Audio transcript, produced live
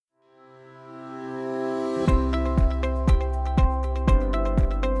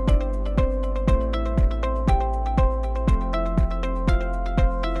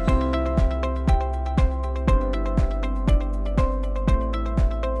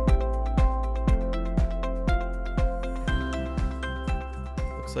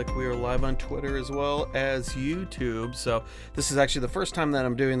Looks like we are live on Twitter as well as YouTube. So this is actually the first time that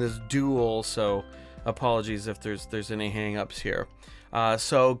I'm doing this dual, so apologies if there's any hang-ups here.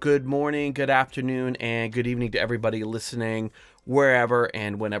 So good morning, good afternoon, and good evening to everybody listening wherever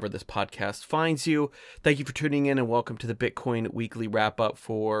and whenever this podcast finds you. Thank you for tuning in and welcome to the Bitcoin Weekly Wrap-Up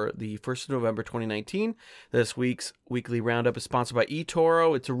for the 1st of November 2019. This week's weekly roundup is sponsored by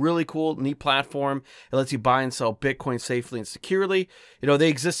eToro. It's a really cool, neat platform. It lets you buy and sell Bitcoin safely and securely. You know, they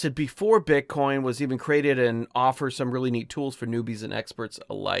existed before Bitcoin was even created and offer some really neat tools for newbies and experts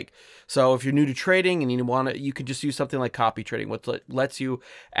alike. So if you're new to trading and you can just use something like copy trading, which lets you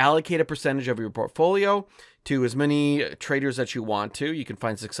allocate a percentage of your portfolio to as many traders that you want to. You can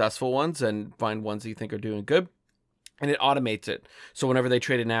find successful ones and find ones that you think are doing good. And it automates it. So whenever they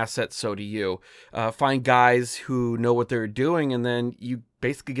trade an asset, so do you. Find guys who know what they're doing, and then you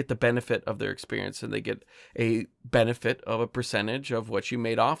basically get the benefit of their experience, and they get a benefit of a percentage of what you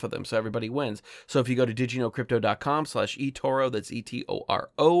made off of them. So everybody wins. So if you go to digiknowcrypto.com/eToro, that's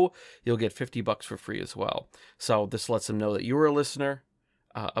eToro, you'll get $50 for free as well. So this lets them know that you're a listener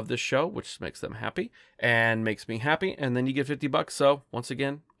of this show, which makes them happy and makes me happy, and then you get $50. So once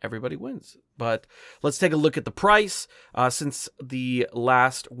again, everybody wins. But let's take a look at the price. Since the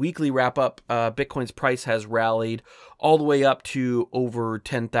last weekly wrap-up, Bitcoin's price has rallied all the way up to over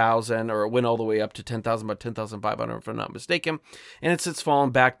 10,000, or it went all the way up to 10,000, about 10,500 if I'm not mistaken, and it's fallen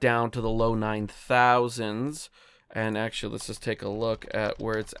back down to the low 9,000s. And actually, let's just take a look at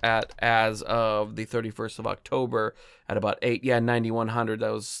where it's at as of the 31st of October at about 9,100.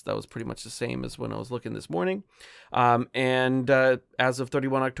 That was pretty much the same as when I was looking this morning. And as of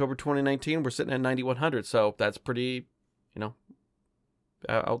 31 October 2019, we're sitting at 9,100. So that's pretty,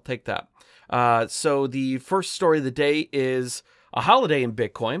 I'll take that. So the first story of the day is a holiday in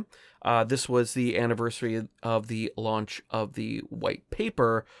Bitcoin. This was the anniversary of the launch of the white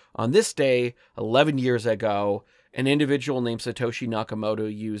paper. On this day, 11 years ago, an individual named Satoshi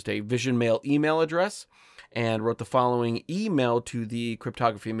Nakamoto used a Vision Mail email address and wrote the following email to the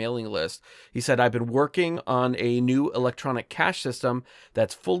cryptography mailing list. He said, "I've been working on a new electronic cash system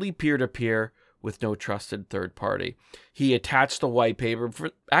that's fully peer-to-peer with no trusted third party." He attached the white paper.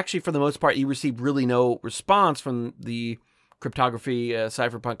 For the most part, he received really no response from the cryptography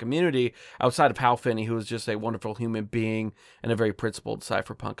cypherpunk community outside of Hal Finney, who is just a wonderful human being and a very principled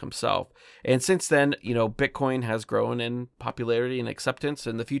cypherpunk himself. And since then, Bitcoin has grown in popularity and acceptance,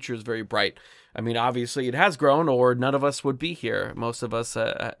 and the future is very bright. I mean, obviously it has grown, or none of us would be here. Most of us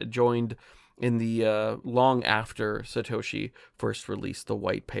joined in the long after Satoshi first released the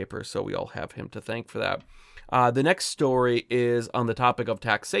white paper, so we all have him to thank for that. The next story is on the topic of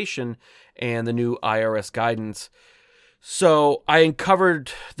taxation and the new IRS guidance. So I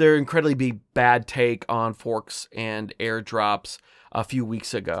uncovered their incredibly bad take on forks and airdrops a few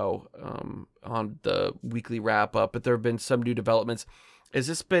weeks ago on the weekly wrap-up, but there have been some new developments. Has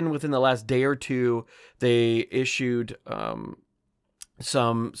this been within the last day or two? They issued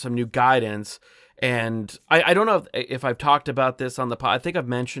some new guidance, and I don't know if I've talked about this on the pod. I think I've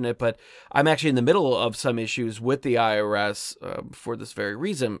mentioned it, but I'm actually in the middle of some issues with the IRS for this very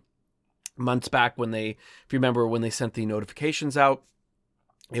reason. Months back if you remember when they sent the notifications out,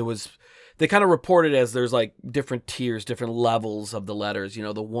 they kind of reported as there's like different tiers, different levels of the letters.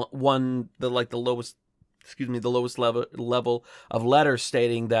 The lowest level of letters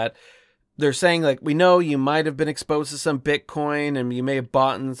stating that they're saying, like, we know you might have been exposed to some Bitcoin and you may have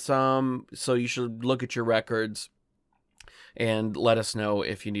bought some, so you should look at your records and let us know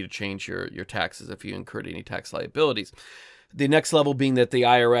if you need to change your taxes, if you incurred any tax liabilities. The next level being that the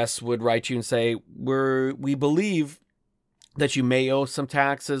IRS would write you and say, we believe that you may owe some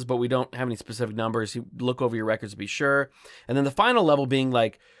taxes, but we don't have any specific numbers. You look over your records to be sure. And then the final level being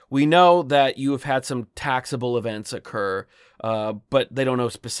like, we know that you have had some taxable events occur, but they don't know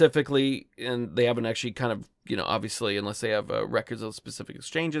specifically, and they haven't actually kind of, obviously, unless they have records of specific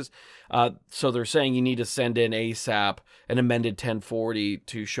exchanges. So they're saying you need to send in ASAP an amended 1040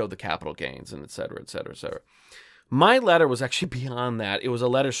 to show the capital gains, and et cetera, et cetera, et cetera. My letter was actually beyond that. It was a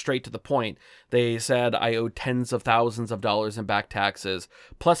letter straight to the point. They said I owed tens of thousands of dollars in back taxes,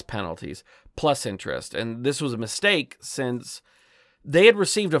 plus penalties, plus interest. And this was a mistake since they had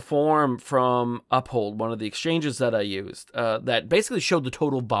received a form from Uphold, one of the exchanges that I used, that basically showed the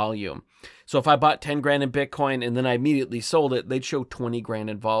total volume. So if I bought 10 grand in Bitcoin and then I immediately sold it, they'd show 20 grand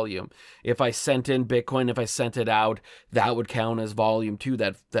in volume. If I sent in Bitcoin, if I sent it out, that would count as volume too,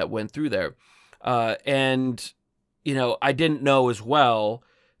 that went through there. And I didn't know as well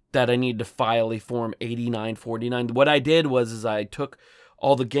that I needed to file a Form 8949. What I did was I took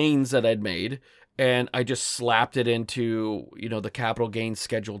all the gains that I'd made and I just slapped it into, the capital gains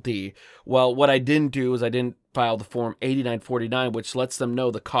Schedule D. Well, what I didn't do is I didn't file the Form 8949, which lets them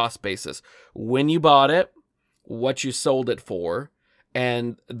know the cost basis. When you bought it, what you sold it for,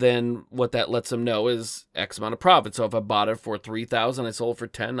 and then what that lets them know is X amount of profit. So if I bought it for $3,000, I sold it for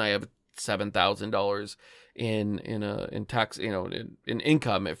 $10,000, I have $7,000 in tax, in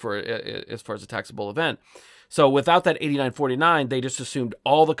income for as far as a taxable event. So without that 8949, they just assumed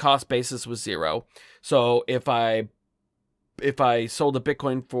all the cost basis was zero. So if I sold a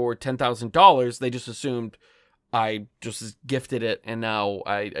Bitcoin for $10,000, they just assumed I just gifted it, and now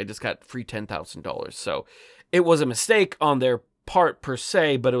I just got free $10,000. So it was a mistake on their part per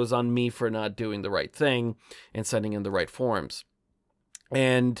se, but it was on me for not doing the right thing and sending in the right forms.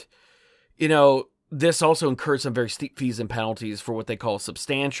 And, this also incurs some very steep fees and penalties for what they call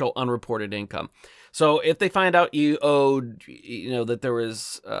substantial unreported income. So if they find out you owed, that there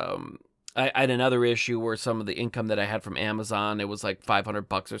was, I had another issue where some of the income that I had from Amazon, it was like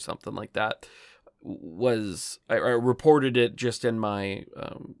 $500 or something like that, I reported it just in my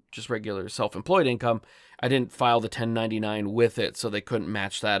just regular self-employed income. I didn't file the 1099 with it, so they couldn't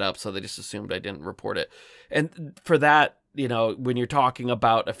match that up. So they just assumed I didn't report it. And for that, when you're talking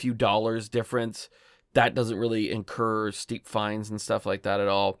about a few dollars difference, that doesn't really incur steep fines and stuff like that at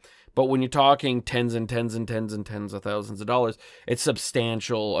all. But when you're talking tens and tens and tens and tens of thousands of dollars, it's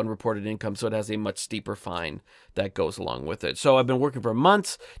substantial unreported income, so it has a much steeper fine that goes along with it. So I've been working for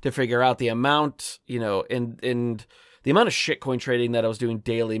months to figure out the amount, and the amount of shitcoin trading that I was doing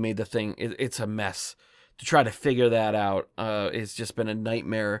daily made the thing, it's a mess. To try to figure that out, it's just been a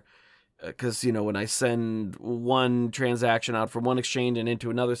nightmare. Because, when I send one transaction out from one exchange and into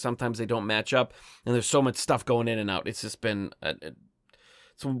another, sometimes they don't match up. And there's so much stuff going in and out. It's just been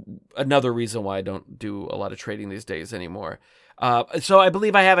it's another reason why I don't do a lot of trading these days anymore. So I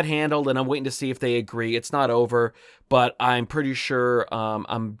believe I have it handled, and I'm waiting to see if they agree. It's not over, but I'm pretty sure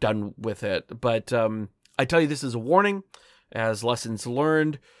I'm done with it. But I tell you, this is a warning, as lessons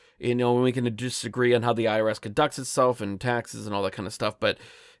learned. We can disagree on how the IRS conducts itself and taxes and all that kind of stuff, but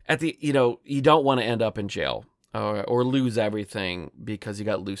you don't want to end up in jail or lose everything because you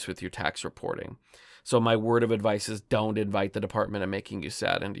got loose with your tax reporting. So my word of advice is don't invite the Department of Making You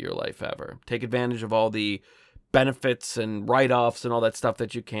Sad into your life ever. Take advantage of all the benefits and write-offs and all that stuff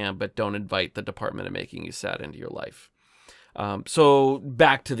that you can, but don't invite the Department of Making You Sad into your life. So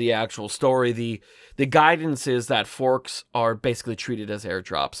back to the actual story, the guidance is that forks are basically treated as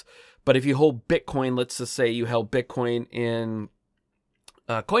airdrops. But if you hold Bitcoin, let's just say you held Bitcoin in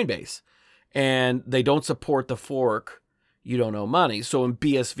Coinbase, and they don't support the fork, you don't owe money. So when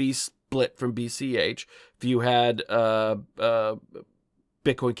BSV split from BCH, if you had Bitcoin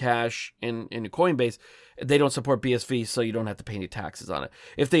Cash in Coinbase, they don't support BSV, so you don't have to pay any taxes on it.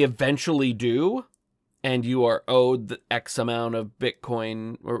 If they eventually do, and you are owed the X amount of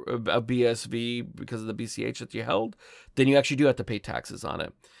Bitcoin or a BSV because of the BCH that you held, then you actually do have to pay taxes on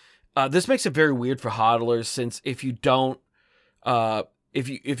it. This makes it very weird for hodlers, since if you don't, if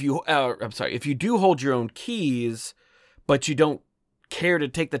you do hold your own keys, but you don't care to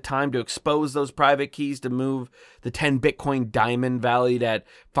take the time to expose those private keys to move the 10 Bitcoin diamond valued at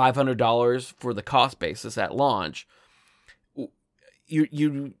 $500 for the cost basis at launch,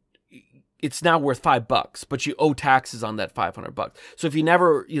 it's now worth $5, but you owe taxes on that $500. So if you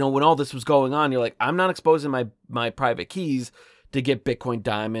never, when all this was going on, you're like, I'm not exposing my private keys to get Bitcoin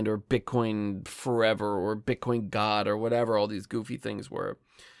Diamond or Bitcoin Forever or Bitcoin God or whatever all these goofy things were.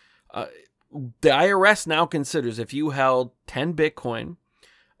 The IRS now considers if you held 10 Bitcoin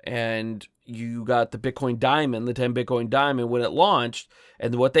and you got the Bitcoin Diamond, the 10 Bitcoin Diamond when it launched,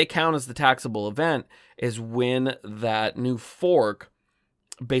 and what they count as the taxable event is when that new fork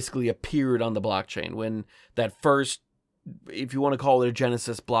basically appeared on the blockchain, when that first, if you want to call it a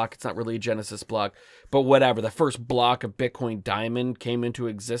Genesis block, it's not really a Genesis block, but whatever, the first block of Bitcoin Diamond came into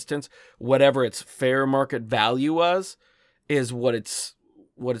existence, whatever its fair market value was, is what it's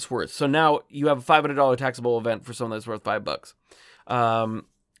worth. So now you have a $500 taxable event for something that's worth $5.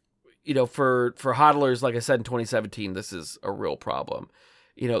 For hodlers, like I said, in 2017, this is a real problem.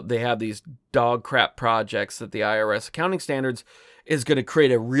 They have these dog crap projects that the IRS accounting standards is going to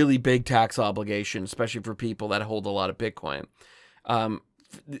create a really big tax obligation, especially for people that hold a lot of Bitcoin. And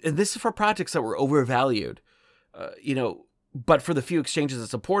this is for projects that were overvalued, but for the few exchanges that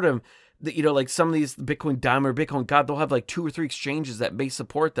support them, like some of these Bitcoin Diamond or Bitcoin God, they'll have like 2 or 3 exchanges that may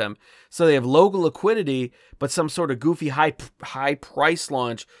support them. So they have local liquidity, but some sort of goofy high price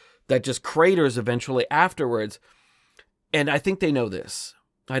launch that just craters eventually afterwards. And I think they know this.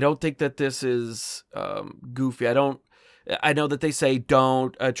 I don't think that this is goofy. I know that they say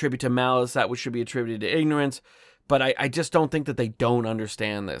don't attribute to malice that which should be attributed to ignorance, but I just don't think that they don't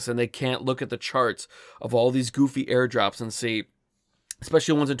understand this, and they can't look at the charts of all these goofy airdrops and see,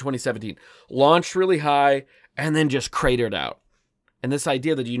 especially ones in 2017, launched really high and then just cratered out. And this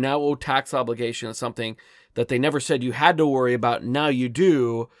idea that you now owe tax obligation is something that they never said you had to worry about. Now you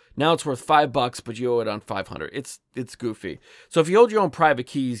do. Now it's worth $5, but you owe it on 500. It's goofy. So if you hold your own private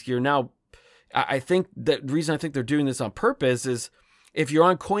keys, you're now, I think the reason I think they're doing this on purpose is if you're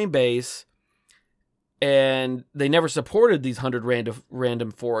on Coinbase and they never supported these 100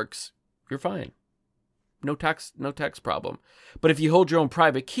 random forks, you're fine. No tax problem. But if you hold your own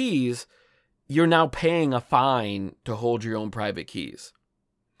private keys, you're now paying a fine to hold your own private keys.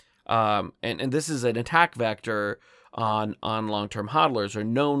 And this is an attack vector on long-term hodlers or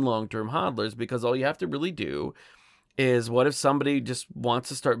known long-term hodlers, because all you have to really do is, what if somebody just wants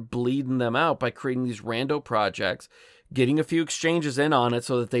to start bleeding them out by creating these rando projects, getting a few exchanges in on it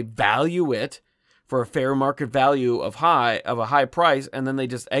so that they value it for a fair market value of a high price, and then they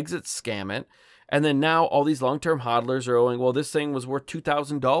just exit scam it. And then now all these long-term hodlers are owing, well, this thing was worth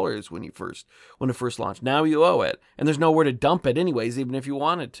 $2,000 when it first launched. Now you owe it. And there's nowhere to dump it anyways, even if you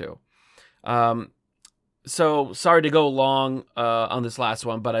wanted to. So sorry to go long on this last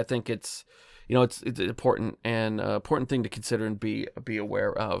one, but I think it's important and important thing to consider and be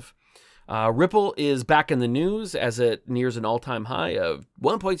aware of. Ripple is back in the news as it nears an all-time high of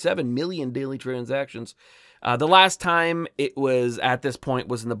 1.7 million daily transactions. The last time it was at this point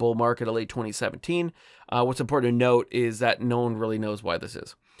was in the bull market of late 2017. What's important to note is that no one really knows why this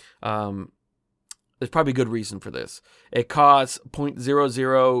is. There's probably a good reason for this. It costs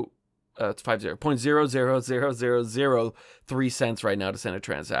 0.00003 cents right now to send a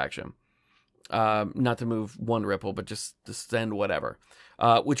transaction. Not to move one Ripple, but just to send whatever.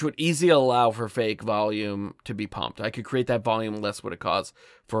 Which would easily allow for fake volume to be pumped. I could create that volume less what it costs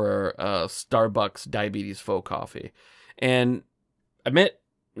for Starbucks diabetes faux coffee. And admit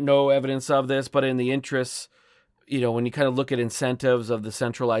no evidence of this, but in the interests, when you kind of look at incentives of the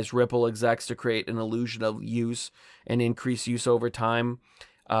centralized Ripple execs to create an illusion of use and increase use over time,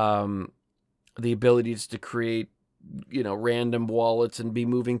 the abilities to create random wallets and be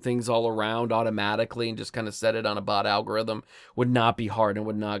moving things all around automatically and just kind of set it on a bot algorithm would not be hard and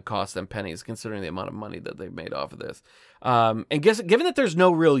would not cost them pennies, considering the amount of money that they've made off of this. And given that there's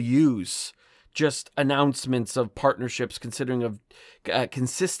no real use, just announcements of partnerships consisting of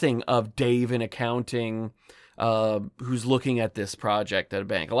Dave in accounting, who's looking at this project at a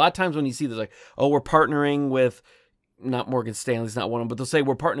bank. A lot of times when you see this, like, oh, we're partnering with, not Morgan Stanley's not one of them, but they'll say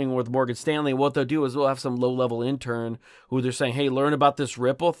we're partnering with Morgan Stanley. What they'll do is we'll have some low-level intern who they're saying, hey, learn about this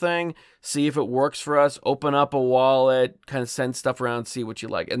Ripple thing, see if it works for us, open up a wallet, kind of send stuff around, see what you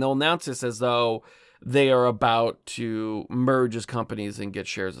like. And they'll announce this as though they are about to merge as companies and get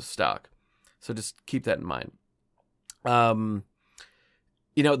shares of stock. So just keep that in mind.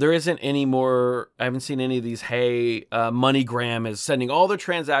 There isn't any more, I haven't seen any of these, hey, MoneyGram is sending all their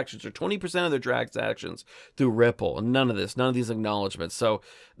transactions or 20% of their transactions through Ripple. And none of these acknowledgments. So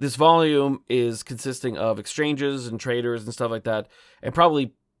this volume is consisting of exchanges and traders and stuff like that, and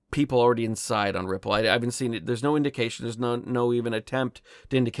probably people already inside on Ripple. I haven't seen it. There's no indication. There's no even attempt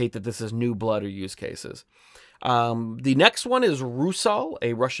to indicate that this is new blood or use cases. The next one is Rusal,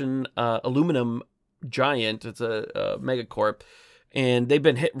 a Russian aluminum giant. It's a megacorp. And they've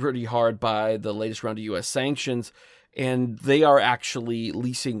been hit pretty hard by the latest round of U.S. sanctions, and they are actually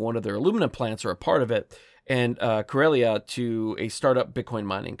leasing one of their aluminum plants, or a part of it, and Karelia, to a startup Bitcoin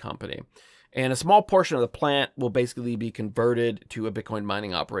mining company. And a small portion of the plant will basically be converted to a Bitcoin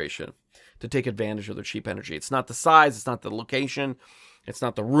mining operation to take advantage of their cheap energy. It's not the size, it's not the location, it's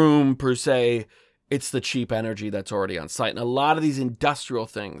not the room per se, it's the cheap energy that's already on site. And a lot of these industrial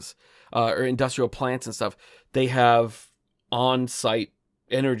things, or industrial plants and stuff, they have on-site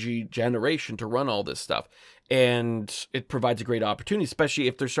energy generation to run all this stuff, and it provides a great opportunity, especially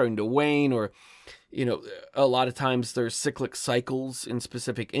if they're starting to wane, or a lot of times there's cyclic cycles in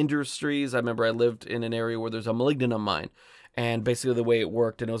specific industries. I remember I lived in an area where there's a molybdenum mine, and basically the way it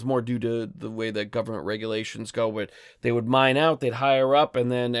worked, and it was more due to the way that government regulations go, but they would mine out, they'd hire up,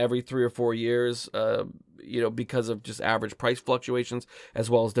 and then every 3 or 4 years, because of just average price fluctuations as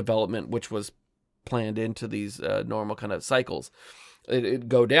well as development, which was planned into these normal kind of cycles, it'd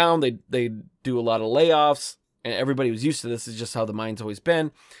go down. They do a lot of layoffs, and everybody was used to this. Is just how the mine's always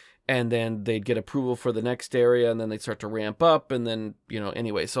been. And then they'd get approval for the next area, and then they'd start to ramp up, and then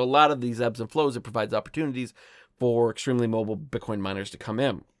anyway. So a lot of these ebbs and flows, it provides opportunities for extremely mobile Bitcoin miners to come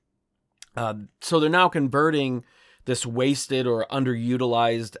in. So they're now converting this wasted or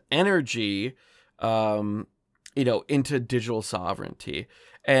underutilized energy into digital sovereignty.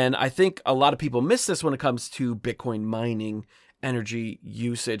 And I think a lot of people miss this when it comes to Bitcoin mining energy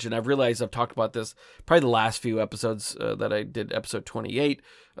usage. And I've realized I've talked about this probably the last few episodes that I did, episode 28,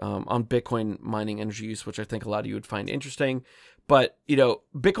 on Bitcoin mining energy use, which I think a lot of you would find interesting. But,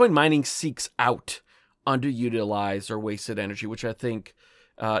 Bitcoin mining seeks out underutilized or wasted energy, which I think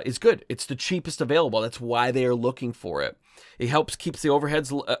is good. It's the cheapest available. That's why they are looking for it. It helps keeps the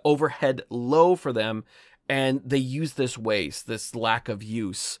overhead low for them, and they use this waste, this lack of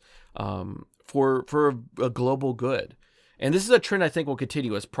use, for a global good. And this is a trend I think will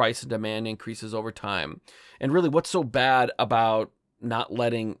continue as price and demand increases over time. And really, what's so bad about not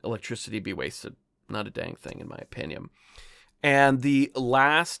letting electricity be wasted? Not a dang thing, in my opinion. And the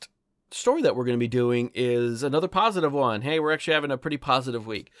last story that we're going to be doing is another positive one. Hey, we're actually having a pretty positive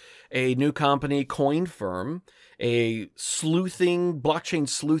week. A new company, CoinFirm, a blockchain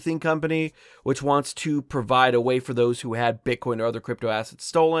sleuthing company, which wants to provide a way for those who had Bitcoin or other crypto assets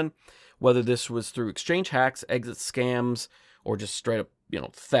stolen, whether this was through exchange hacks, exit scams, or just straight up,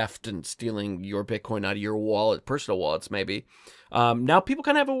 theft and stealing your Bitcoin out of your wallet, personal wallets, maybe. Now people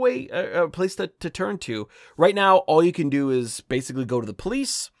kind of have a place to turn to. Right now, all you can do is basically go to the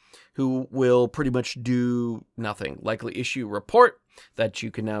police, who will pretty much do nothing, likely issue a report that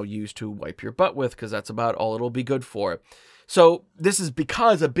you can now use to wipe your butt with, because that's about all it'll be good for. So this is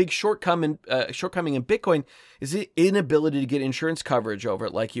because a big shortcoming in Bitcoin is the inability to get insurance coverage over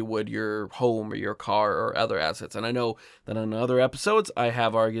it like you would your home or your car or other assets. And I know that on other episodes, I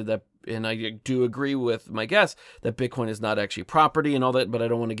have argued that, and I do agree with my guests, that Bitcoin is not actually property and all that, but I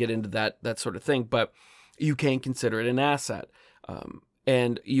don't want to get into that sort of thing. But you can consider it an asset.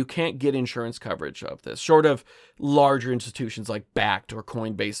 And you can't get insurance coverage of this. Short of larger institutions like Bakkt or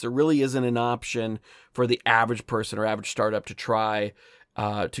Coinbase, there really isn't an option for the average person or average startup to try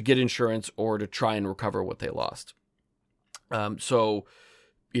to get insurance or to try and recover what they lost.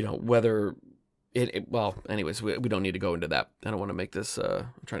 Whether anyways, we don't need to go into that. I don't want to make this,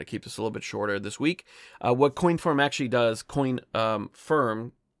 I'm trying to keep this a little bit shorter this week. What CoinFirm actually does,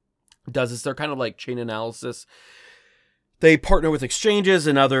 CoinFirm does is they're kind of like chain analysis. They partner with exchanges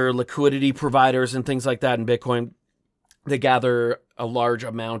and other liquidity providers and things like that in Bitcoin. They gather a large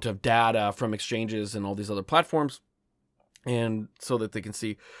amount of data from exchanges and all these other platforms, and so that they can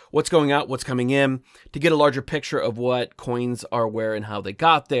see what's going out, what's coming in, to get a larger picture of what coins are where and how they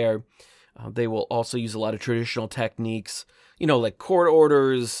got there. They will also use a lot of traditional techniques, like court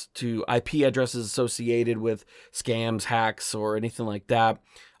orders to IP addresses associated with scams, hacks, or anything like that.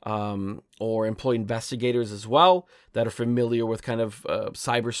 Or employ investigators as well that are familiar with kind of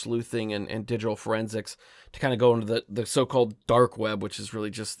cyber sleuthing and digital forensics to kind of go into the so-called dark web, which is really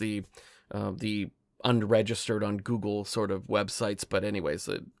just the unregistered on Google sort of websites. But anyways,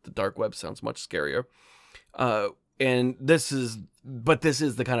 the dark web sounds much scarier. And this is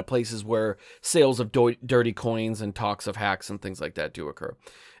the kind of places where sales of dirty coins and talks of hacks and things like that do occur.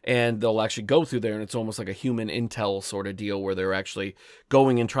 And they'll actually go through there, and it's almost like a human intel sort of deal where they're actually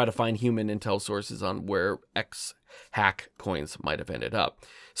going and try to find human intel sources on where X hack coins might have ended up.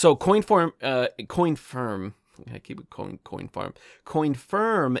 So CoinFirm, I keep it CoinFirm.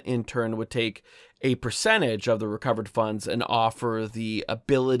 CoinFirm, in turn, would take a percentage of the recovered funds and offer the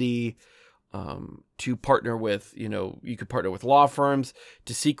ability to partner with, you could partner with law firms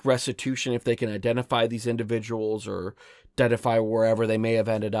to seek restitution if they can identify these individuals or identify wherever they may have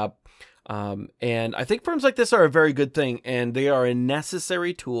ended up. And I think firms like this are a very good thing, and they are a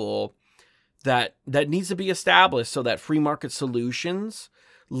necessary tool that needs to be established so that free market solutions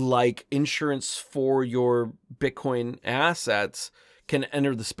like insurance for your Bitcoin assets can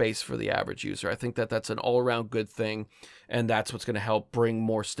enter the space for the average user. I think that's an all-around good thing, and that's what's going to help bring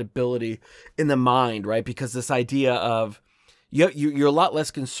more stability in the mind, right? Because this idea of you're a lot less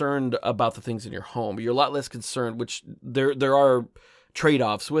concerned about the things in your home. You're a lot less concerned, which there are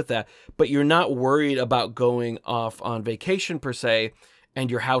trade-offs with that, but you're not worried about going off on vacation per se and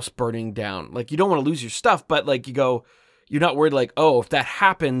your house burning down. Like, you don't want to lose your stuff, but like you're not worried like, oh, if that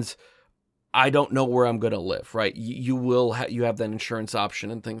happens, I don't know where I'm going to live, right? You have that insurance option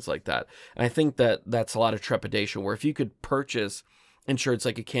and things like that. And I think that's a lot of trepidation, where if you could purchase insurance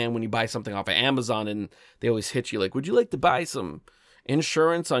like you can when you buy something off of Amazon, and they always hit you like, would you like to buy some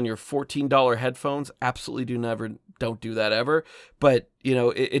insurance on your $14 headphones? Absolutely don't do that ever. But,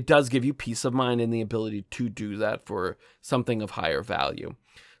 it does give you peace of mind and the ability to do that for something of higher value.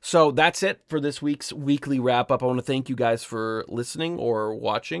 So that's it for this week's weekly wrap up. I want to thank you guys for listening or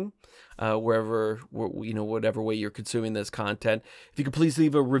watching, whatever way you're consuming this content. If you could please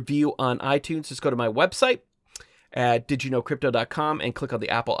leave a review on iTunes, just go to my website at didyouknowcrypto.com and click on the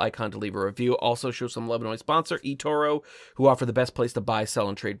Apple icon to leave a review. Also, show some love to my sponsor, eToro, who offer the best place to buy, sell,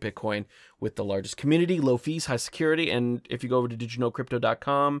 and trade Bitcoin with the largest community, low fees, high security. And if you go over to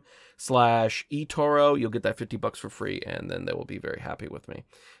didyouknowcrypto.com/eToro, you'll get that $50 for free, and then they will be very happy with me.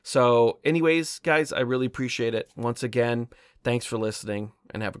 So anyways, guys, I really appreciate it. Once again, thanks for listening,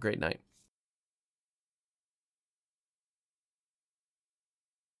 and have a great night.